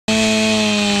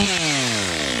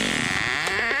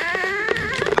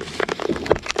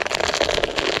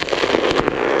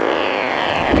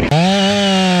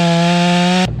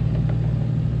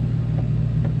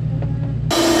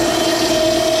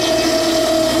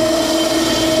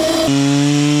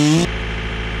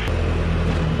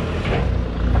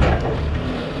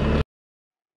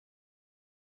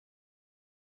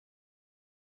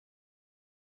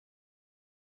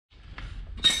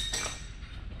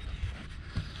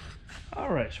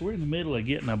Alright, so we're in the middle of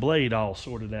getting a blade all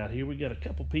sorted out here. We got a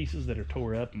couple pieces that are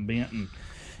tore up and bent, and you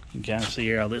can kind of see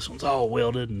here how this one's all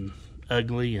welded and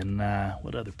ugly, and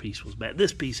what other piece was bad?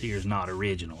 This piece here is not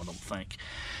original, I don't think.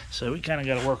 So we kind of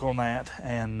got to work on that,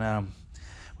 and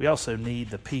we also need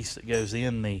the piece that goes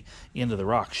in the end of the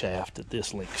rock shaft that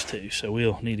this links to. So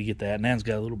we'll need to get that, and that's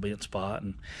got a little bent spot.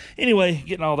 And anyway,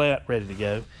 getting all that ready to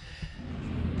go.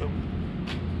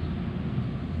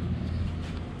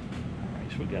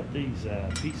 We got these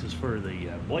pieces for the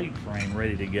blade frame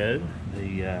ready to go.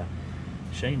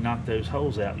 Shane knocked those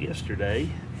holes out yesterday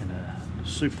in a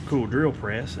super cool drill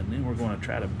press, and then we're going to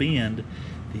try to bend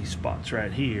these spots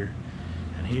right here.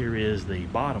 And here is the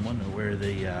bottom one where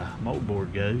the mold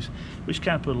board goes. We just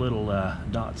kind of put little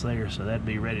dots there, so that'd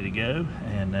be ready to go.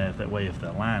 And that way, if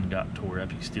the line got tore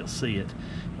up, you can still see it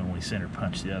when we center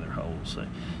punch the other holes. So you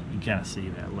can kind of see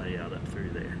that layout up through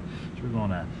there. So we're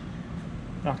going to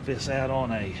knock this out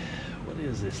on a, what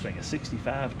is this thing, a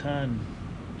 65-ton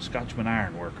Scotchman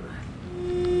iron worker.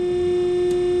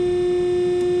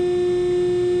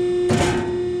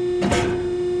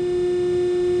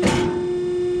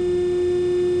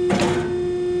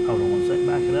 Hold on one second,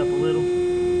 back it up a little.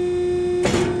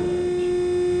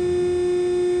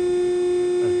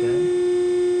 Okay.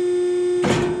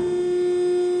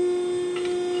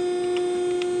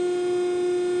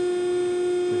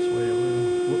 This way a little.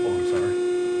 Whoop, oh, I'm sorry.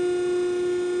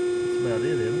 About it,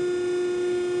 isn't it?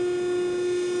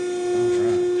 All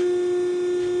right.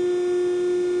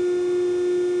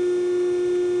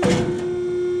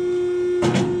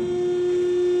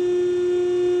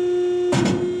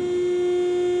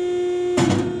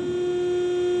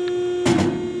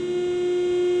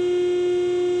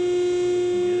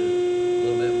 Good. A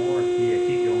little bit more? Yeah,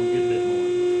 keep going. Get a bit more.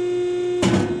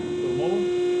 A little more?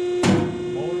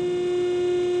 More?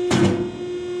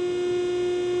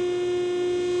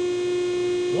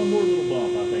 One more little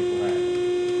bump, I think we'll have.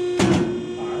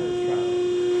 All right, let's try that.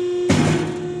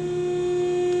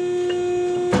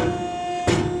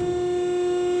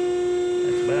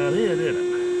 That's about it, isn't it?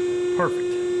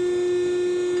 Perfect.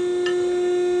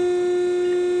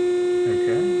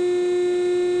 Okay.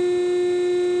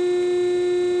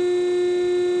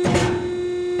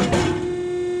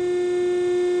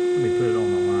 Let me put it on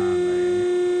the line there.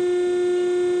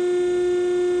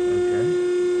 Okay.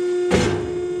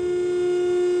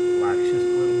 Just a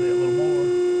little bit, a little more.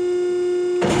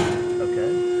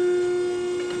 Okay.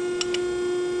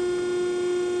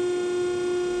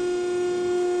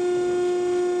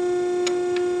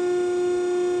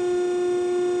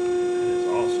 That is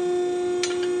awesome.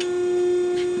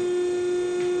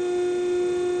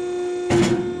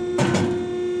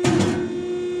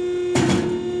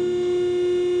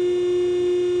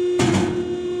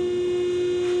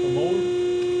 One more.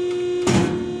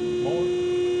 More.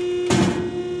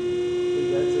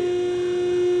 That's it.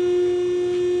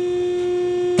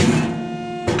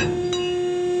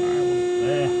 Alright, well,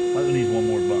 like we need one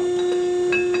more bump.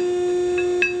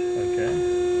 Okay.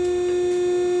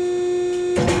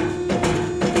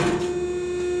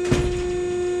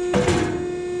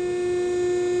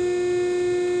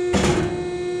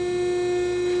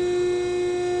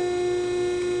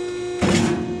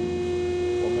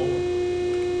 One more.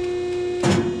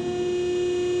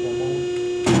 One more.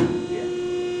 Yeah.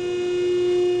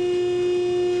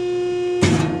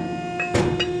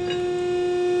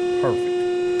 Perfect.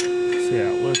 See how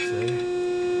it looks there.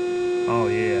 Oh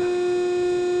yeah.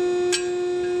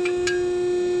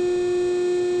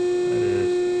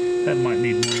 That might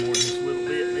need one more just a little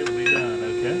bit and it'll be done,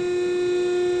 okay?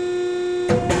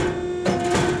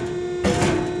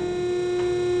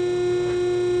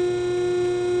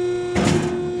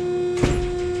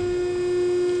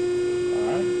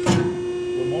 Alright. A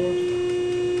little more.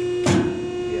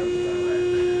 Yeah, let's try that.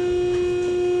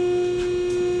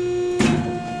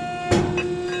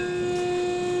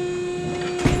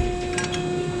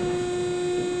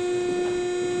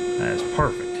 That's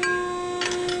perfect.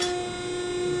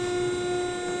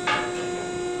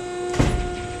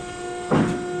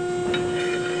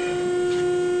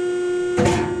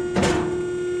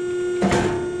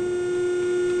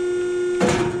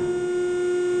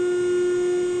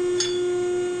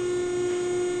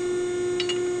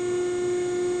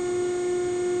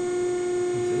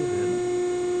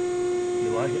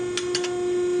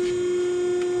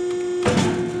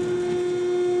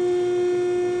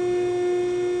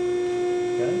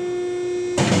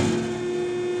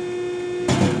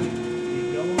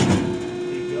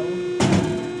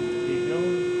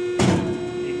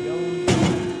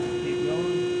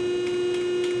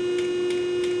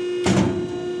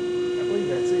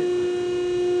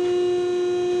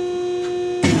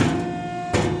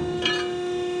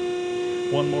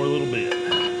 one more little bit.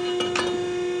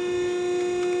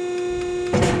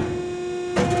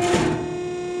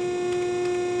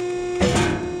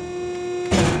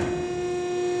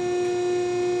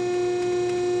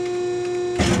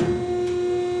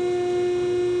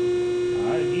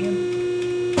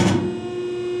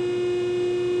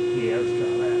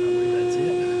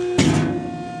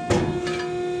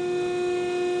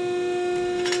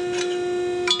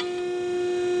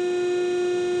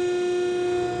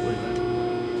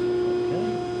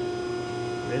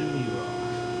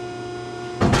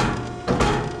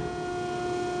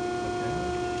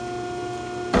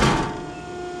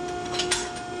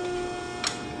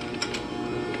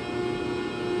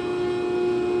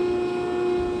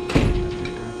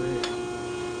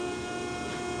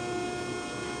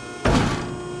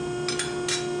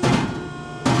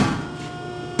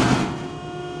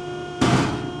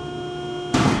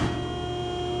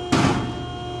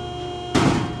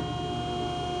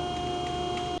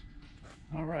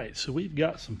 So we've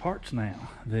got some parts now.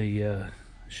 They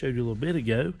showed you a little bit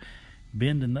ago,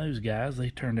 bending those guys.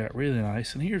 They turned out really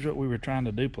nice. And here's what we were trying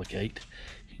to duplicate.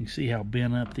 You can see how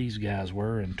bent up these guys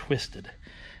were and twisted.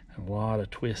 A lot of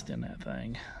twist in that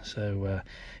thing. So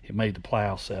it made the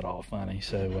plow set all funny.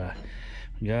 So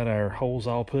we got our holes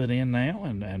all put in now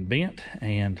and bent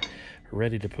and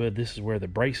ready to put. This is where the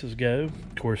braces go.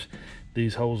 Of course,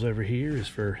 these holes over here is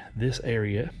for this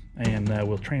area, and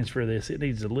we'll transfer this. It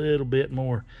needs a little bit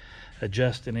more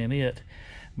adjusting in it,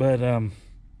 but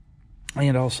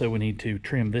and also we need to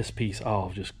trim this piece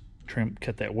off. Just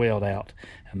cut that weld out,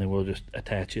 and then we'll just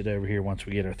attach it over here once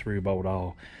we get our through bolt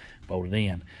all bolted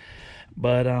in.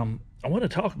 But I want to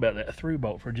talk about that through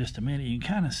bolt for just a minute. You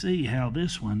can kind of see how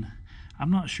this one,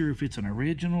 I'm not sure if it's an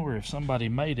original or if somebody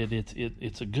made it.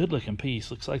 It's a good looking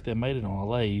piece. Looks like they made it on a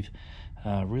lathe.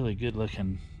 Really good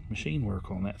looking machine work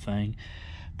on that thing.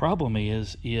 Problem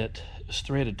is it's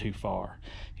threaded too far.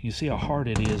 You can see how hard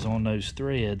it is on those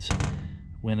threads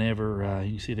whenever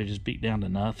you can see they're just beat down to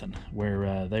nothing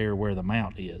where where the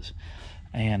mount is.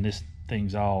 And this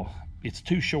thing's it's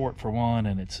too short for one,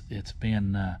 and it's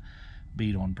been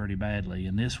beat on pretty badly,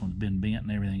 and this one's been bent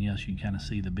and everything else. You can kind of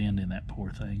see the bend in that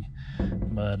poor thing.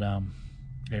 But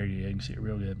there you can see it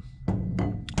real good.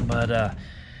 But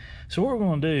so what we're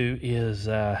going to do is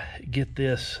get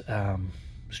this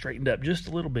straightened up just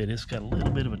a little bit. It's got a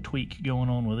little bit of a tweak going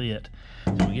on with it,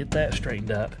 so we get that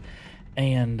straightened up.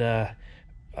 And our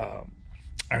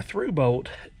through bolt,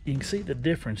 you can see the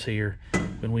difference here.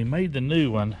 When we made the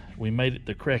new one, we made it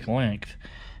the correct length,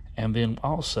 and then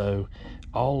also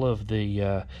all of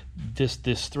the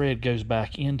this thread goes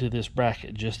back into this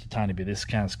bracket just a tiny bit. This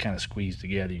kind of squeezed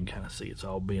together. You can kind of see it's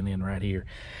all bent in right here,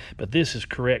 but this is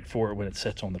correct for it when it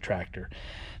sets on the tractor.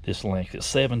 This length is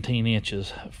 17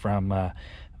 inches from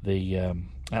the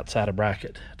outside of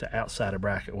bracket to outside of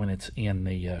bracket when it's in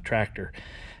the tractor,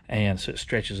 and so it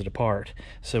stretches it apart.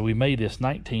 So we made this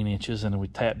 19 inches, and then we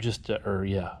tapped just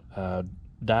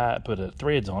die, put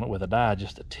threads on it with a die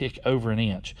just a tick over an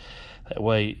inch. That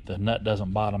way the nut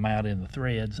doesn't bottom out in the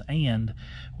threads, and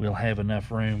we'll have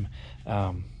enough room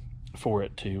for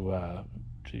it to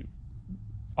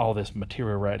all this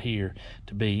material right here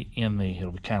to be in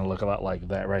it'll kind of look a lot like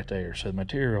that right there. So the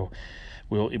material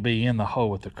will be in the hole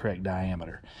with the correct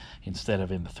diameter instead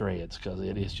of in the threads, because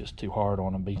it is just too hard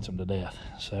on them, beats them to death.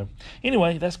 So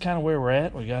anyway, that's kind of where we're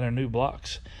at. We got our new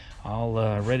blocks all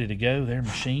ready to go. They're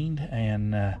machined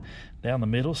and down the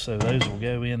middle, so those will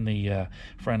go in the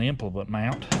front implement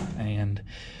mount, and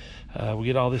we'll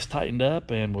get all this tightened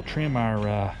up, and we'll trim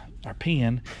our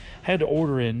pin. Had to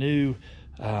order a new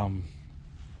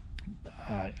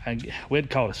we'd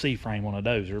call it a C-frame on a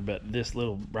dozer, but this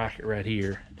little bracket right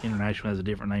here, International has a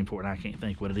different name for it, and I can't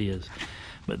think what it is.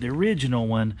 But the original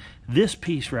one, this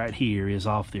piece right here is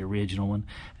off the original one,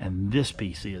 and this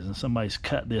piece is, and somebody's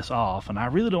cut this off, and I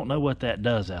really don't know what that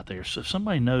does out there. So if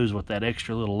somebody knows what that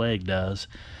extra little leg does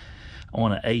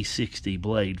on an A60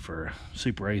 blade for a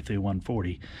Super A through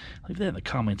 140, leave that in the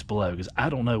comments below, because I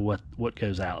don't know what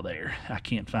goes out there. I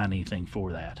can't find anything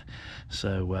for that.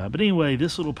 So but anyway,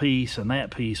 this little piece and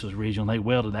that piece was original. They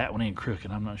welded that one in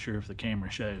crooked. I'm not sure if the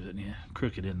camera shows it. Yeah,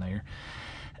 crooked in there.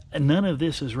 And none of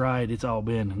this is right. It's all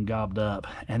been gobbed up.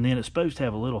 And then it's supposed to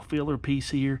have a little filler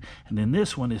piece here, and then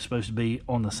this one is supposed to be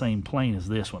on the same plane as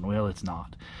this one. Well, it's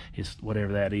not. It's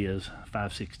whatever that is,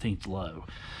 5/16 low.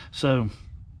 So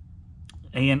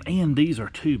and these are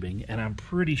tubing, and I'm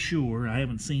pretty sure, I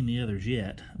haven't seen the others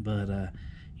yet, but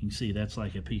you can see that's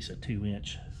like a piece of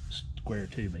 2-inch square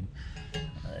tubing.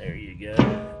 There you go.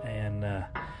 And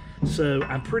so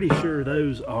I'm pretty sure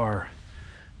those are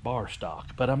bar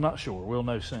stock, but I'm not sure. We'll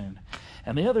know soon.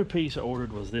 And the other piece I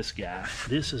ordered was this guy.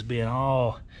 This has been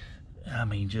all, I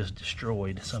mean, just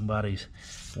destroyed. Somebody's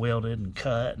welded and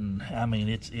cut, and I mean,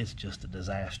 it's just a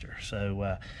disaster.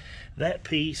 So that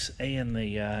piece and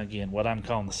the again, what I'm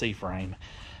calling the C-frame,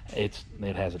 it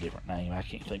has a different name. I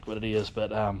can't think what it is,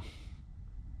 but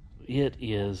it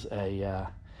is a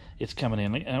it's coming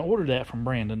in. And I ordered that from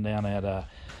Brandon down at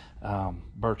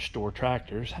Birch Store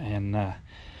Tractors, and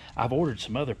I've ordered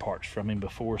some other parts from him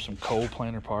before, some coal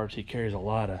planter parts. He carries a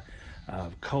lot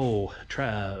of coal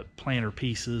planter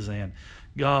pieces and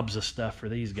gobs of stuff for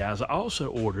these guys. I also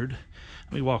ordered,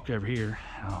 let me walk over here.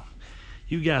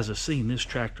 You guys have seen this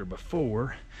tractor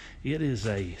before. It is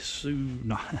a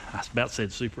I was about to say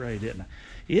Super A, didn't I?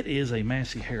 It is a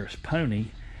Massey Harris pony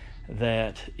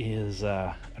that is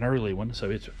an early one, so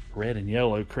it's red and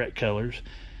yellow, correct colors.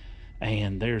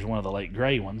 And there's one of the late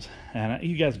gray ones. And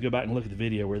you guys go back and look at the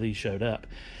video where these showed up.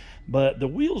 But the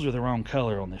wheels are the wrong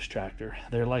color on this tractor.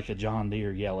 They're like a John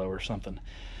Deere yellow or something.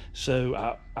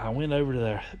 So I went over to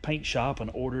the paint shop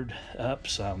and ordered up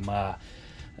some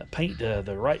paint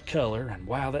the right color. And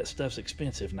wow, that stuff's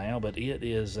expensive now, but it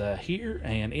is here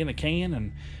and in a can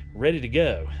and ready to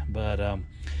go. But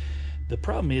the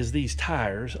problem is these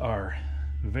tires are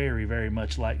very, very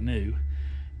much like new,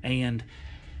 and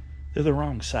they're the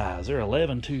wrong size. They're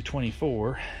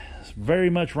 11-224. It's very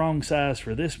much wrong size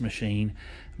for this machine,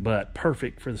 but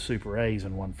perfect for the Super A's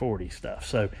and 140 stuff.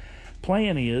 So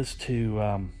plan is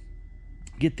to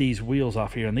get these wheels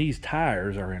off here, and these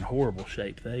tires are in horrible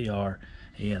shape. They are,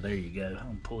 yeah, there you go. I'm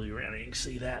gonna pull you around here. You can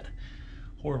see that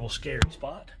horrible, scary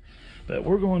spot. But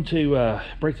we're going to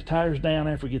break the tires down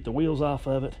after we get the wheels off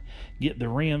of it, get the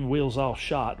rim wheels all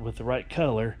shot with the right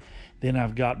color. Then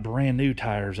I've got brand new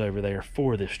tires over there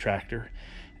for this tractor,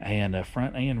 and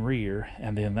front and rear,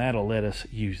 and then that'll let us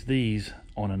use these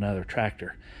on another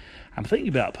tractor. I'm thinking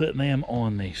about putting them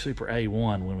on the Super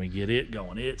A1 when we get it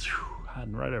going. It's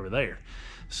hiding right over there.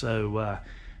 So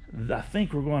I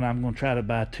think I'm going to try to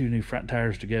buy 2 new front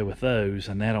tires to go with those,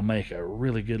 and that'll make a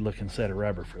really good looking set of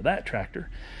rubber for that tractor.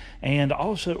 And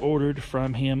also ordered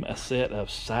from him a set of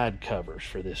side covers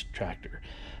for this tractor.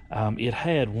 It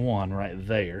had one right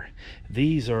there.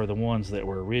 These are the ones that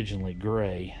were originally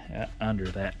gray under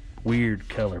that weird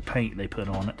color paint they put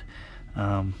on it.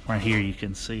 Right here you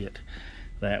can see it.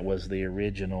 That was the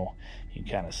original. You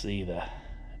can kind of see the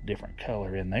different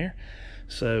color in there.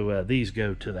 So these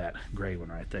go to that gray one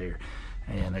right there.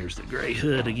 And there's the gray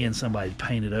hood. Again, somebody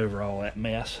painted over all that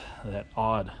mess, that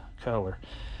odd color.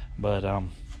 But at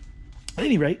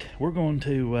any rate, we're going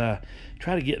to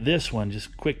try to get this one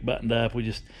just quick buttoned up. We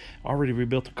just already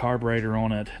rebuilt the carburetor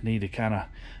on it. Need to kind of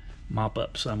mop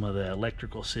up some of the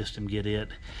electrical system, get it.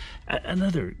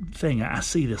 Another thing, I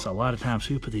see this a lot of times,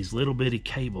 people put these little bitty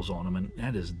cables on them, and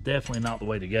that is definitely not the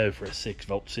way to go for a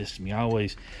 6-volt system. You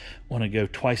always want to go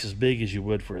twice as big as you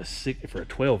would for a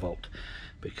 12-volt,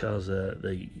 because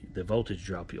the voltage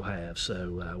drop you'll have.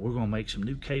 So we're going to make some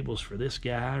new cables for this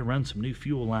guy, run some new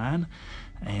fuel line,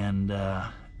 and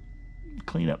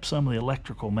clean up some of the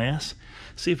electrical mess.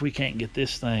 See if we can't get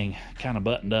this thing kind of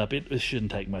buttoned up. It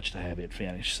shouldn't take much to have it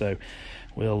finished. So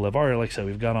we'll have already, like I said,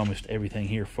 we've got almost everything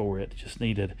here for it. Just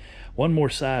needed one more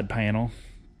side panel,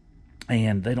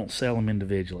 and they don't sell them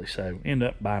individually, so end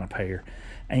up buying a pair.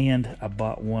 And I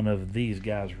bought one of these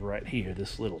guys right here,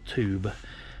 this little tube,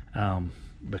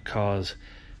 because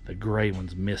the gray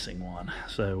one's missing one.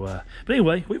 So but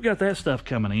anyway, we've got that stuff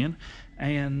coming in,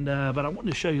 and but I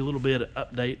wanted to show you a little bit of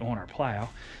update on our plow.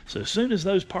 So as soon as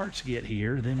those parts get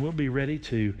here, then we'll be ready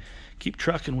to keep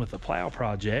trucking with the plow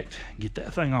project, get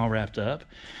that thing all wrapped up.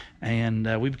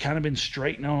 And we've kind of been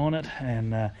straightening on it,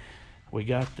 and we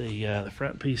got the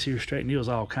front piece here straightened. It was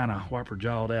all kind of whopper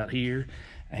jawed out here,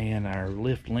 and our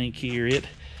lift link here,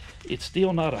 it's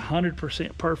still not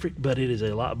 100% perfect, but it is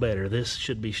a lot better. This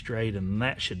should be straight, and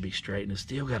that should be straight, and it's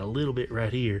still got a little bit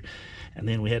right here. And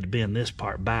then we had to bend this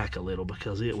part back a little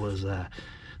because it was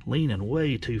leaning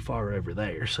way too far over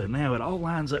there. So now it all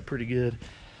lines up pretty good,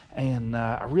 and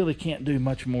I really can't do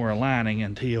much more aligning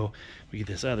until we get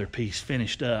this other piece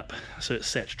finished up so it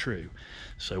sets true.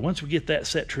 So once we get that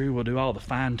set true, we'll do all the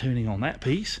fine tuning on that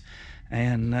piece.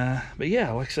 And but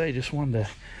yeah, like I say, just wanted to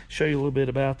show you a little bit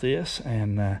about this.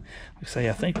 And like I say,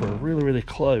 I think we're really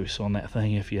close on that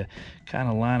thing. If you kind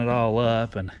of line it all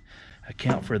up and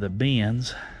account for the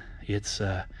bends, it's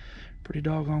pretty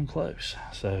doggone close.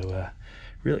 So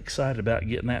really excited about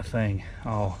getting that thing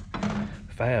all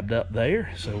fabbed up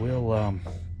there. So we'll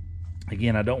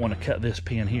again, I don't want to cut this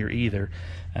pin here either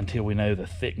until we know the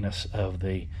thickness of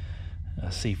the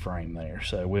C-frame there.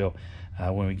 So we'll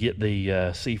when we get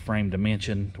the C-frame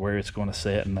dimension where it's going to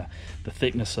set and the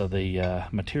thickness of the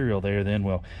material there, then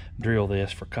we'll drill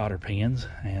this for cotter pins,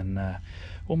 and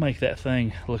we'll make that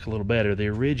thing look a little better. The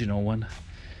original one,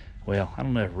 well, I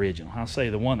don't know if original, I'll say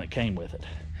the one that came with it,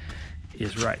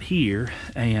 is right here,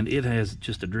 and it has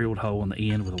just a drilled hole in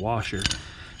the end with a washer,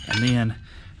 and then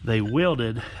they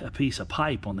welded a piece of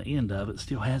pipe on the end of it.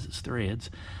 Still has its threads,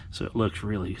 so it looks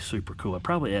really super cool. It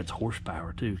probably adds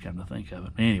horsepower too, come to think of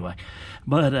it. Anyway,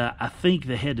 but I think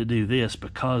they had to do this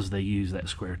because they used that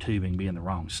square tubing being the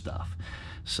wrong stuff.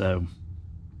 So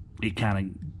it kind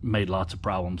of made lots of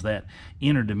problems. That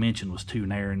inner dimension was too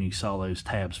narrow, and you saw those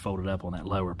tabs folded up on that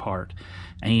lower part,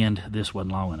 and this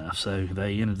wasn't long enough. So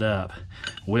they ended up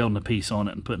welding a piece on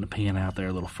it and putting a pin out there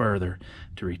a little further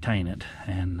to retain it.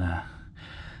 And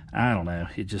I don't know,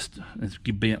 it's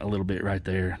bent a little bit right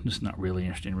there. Just not really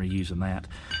interested in reusing that,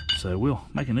 so we'll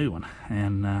make a new one.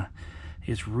 And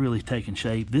it's really taking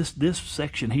shape. This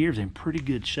section here is in pretty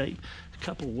good shape. A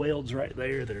couple welds right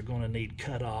there that are going to need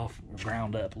cut off,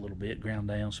 ground up a little bit, ground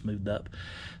down, smoothed up.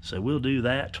 So we'll do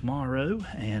that tomorrow.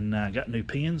 And I got new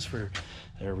pins for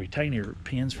retainer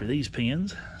pins for these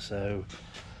pins. So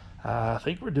I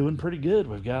think we're doing pretty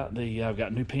good. I've got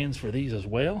new pins for these as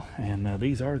well, and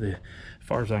these are as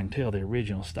far as I can tell, the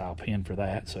original style pin for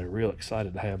that. So real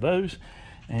excited to have those,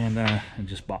 and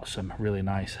just bought some really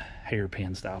nice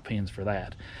hairpin style pins for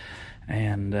that.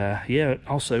 And yeah,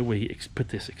 also we put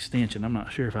this extension. I'm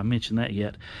not sure if I mentioned that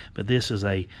yet, but this is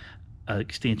a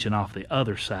extension off the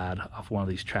other side of one of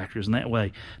these tractors, and that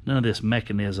way none of this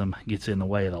mechanism gets in the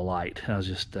way of the light. I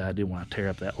didn't want to tear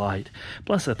up that light.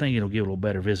 Plus I think it'll give a little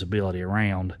better visibility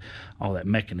around all that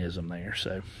mechanism there.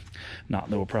 So not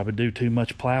that we'll probably do too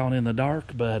much plowing in the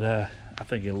dark, but I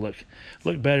think it'll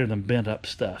look better than bent up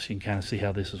stuff. So you can kind of see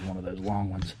how this is one of those long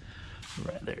ones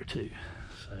right there too.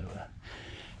 So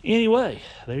anyway,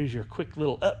 there's your quick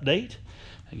little update.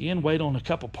 Again, wait on a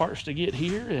couple parts to get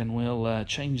here, and we'll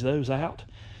change those out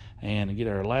and get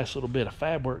our last little bit of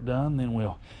fab work done. Then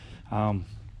we'll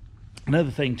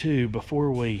another thing too, before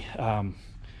we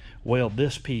weld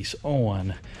this piece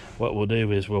on, what we'll do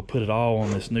is we'll put it all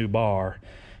on this new bar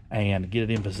and get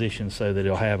it in position so that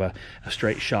it'll have a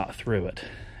straight shot through it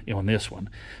on this one,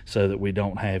 so that we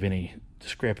don't have any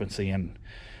discrepancy in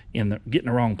getting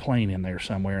the wrong plane in there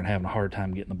somewhere and having a hard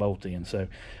time getting the bolt in. So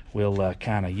we'll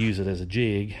kind of use it as a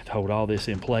jig to hold all this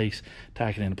in place,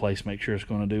 tack it into place, make sure it's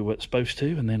going to do what it's supposed to,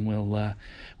 and then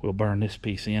we'll burn this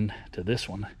piece in to this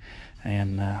one.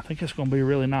 And I think it's going to be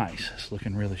really nice. It's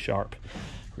looking really sharp.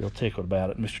 Real tickled about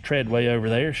it. Mr. Treadway over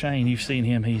there, Shane, you've seen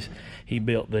him. He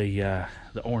built the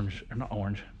orange, or not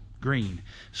orange, green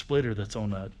splitter that's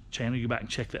on the channel. You go back and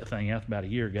check that thing out about a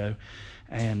year ago.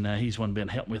 And he's one been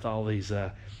helping with all these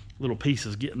little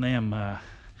pieces, getting them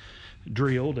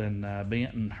drilled and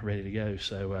bent and ready to go.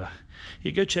 So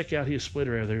you go check out his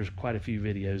splitter. There's quite a few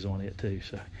videos on it too.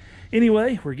 So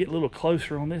anyway, we're getting a little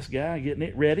closer on this guy, getting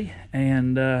it ready.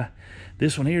 And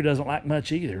this one here doesn't like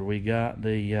much either. We got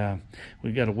to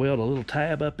weld a little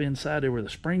tab up inside there where the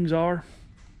springs are,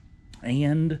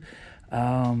 and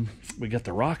we got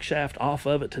the rock shaft off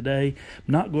of it today.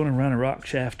 I'm not going to run a rock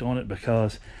shaft on it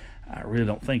because I really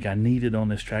don't think I need it on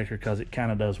this tractor, because it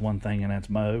kind of does one thing, and that's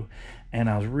mow. And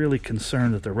I was really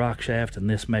concerned that the rock shaft and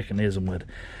this mechanism would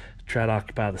try to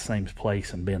occupy the same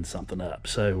place and bend something up.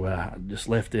 So I just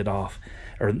left it off,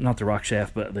 or not the rock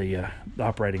shaft, but the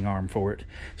operating arm for it.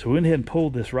 So we went ahead and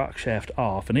pulled this rock shaft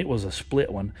off, and it was a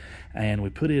split one, and we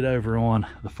put it over on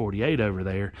the 48 over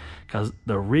there, because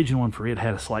the original one for it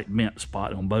had a slight bent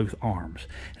spot on both arms.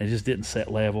 And it just didn't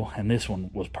set level, and this one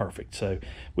was perfect. So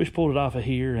we just pulled it off of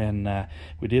here, and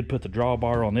we did put the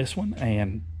drawbar on this one,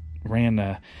 and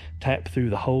ran tap through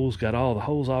the holes, got all the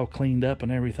holes all cleaned up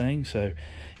and everything. So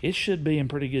it should be in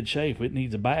pretty good shape. It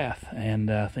needs a bath,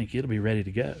 and I think it'll be ready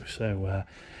to go. So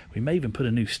we may even put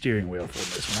a new steering wheel for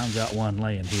this one. I've got one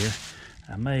laying here.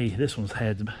 This one's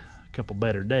had a couple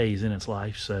better days in its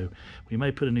life, so we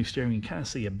may put a new steering. You can kind of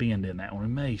see a bend in that one. We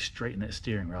may straighten that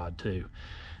steering rod too,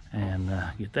 and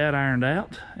get that ironed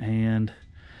out. And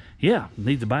yeah,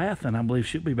 needs a bath, and I believe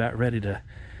she'll be about ready to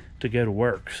go to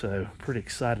work. So pretty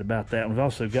excited about that. We've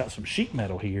also got some sheet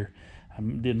metal here. I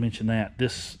did mention that.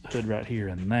 This hood right here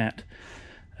and that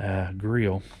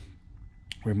grill,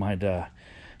 we might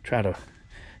try to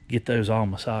get those all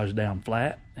massaged down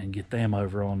flat and get them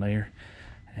over on there.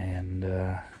 And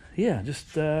yeah,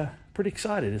 just pretty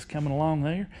excited. It's coming along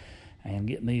there and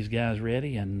getting these guys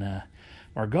ready. And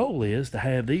our goal is to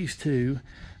have these two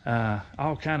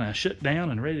all kind of shook down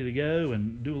and ready to go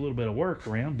and do a little bit of work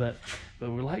around, but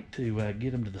we'd like to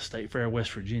get them to the State Fair of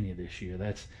West Virginia this year.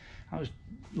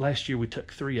 Last year we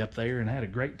took 3 up there and had a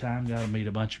great time, got to meet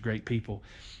a bunch of great people.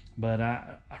 But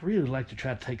I really like to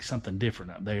try to take something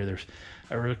different up there. There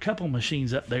were a couple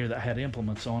machines up there that had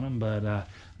implements on them, but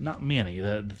not many.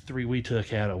 The 3 we took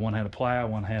one had a plow,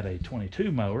 one had a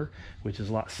 22 mower, which is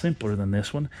a lot simpler than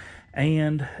this one,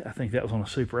 and I think that was on a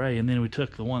Super A. And then we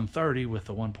took the 130 with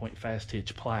the 1-point fast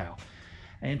hitch plow.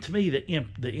 And to me,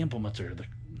 the implements are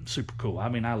super cool. I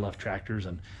mean, I love tractors,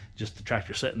 and just the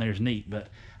tractor sitting there is neat, but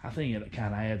I think it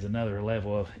kind of adds another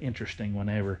level of interesting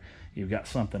whenever you've got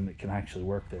something that can actually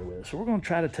work there with it. So we're going to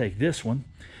try to take this one,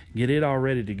 get it all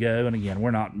ready to go. And again,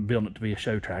 we're not building it to be a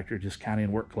show tractor, just kind of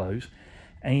in work clothes.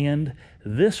 And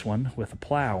this one with a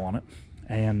plow on it,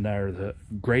 and or the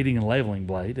grading and leveling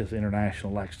blade, as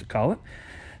International likes to call it.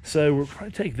 So we'll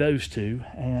probably take those two,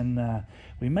 and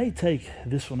we may take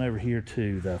this one over here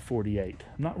to the 48.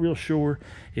 I'm not real sure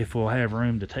if we'll have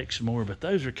room to take some more, but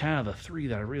those are kind of the 3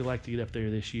 that I really like to get up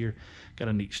there this year. Got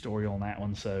a neat story on that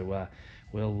one, so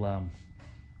we'll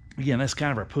again, that's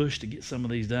kind of our push to get some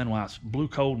of these done while it's blue,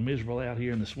 cold, and miserable out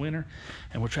here in this winter,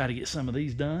 and we'll try to get some of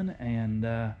these done.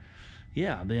 And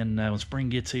yeah, then when spring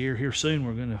gets here soon,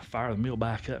 we're going to fire the mill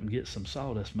back up and get some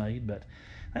sawdust made. But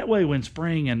that way, when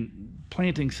spring and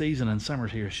planting season and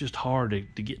summer's here, it's just hard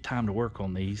to get time to work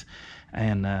on these.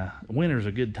 And winter's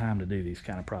a good time to do these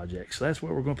kind of projects. So that's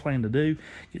what we're going to plan to do,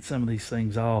 get some of these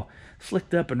things all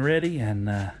slicked up and ready.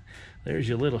 And there's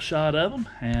your little shot of them.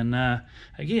 And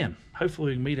again,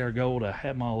 hopefully we can meet our goal to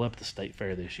have them all up at the state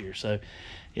fair this year. So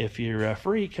if you're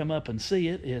free, come up and see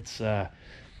it. It's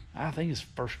I think it's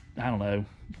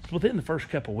within the first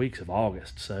couple weeks of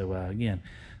August. So again,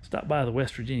 stop by the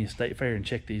West Virginia State Fair and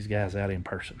check these guys out in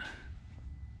person.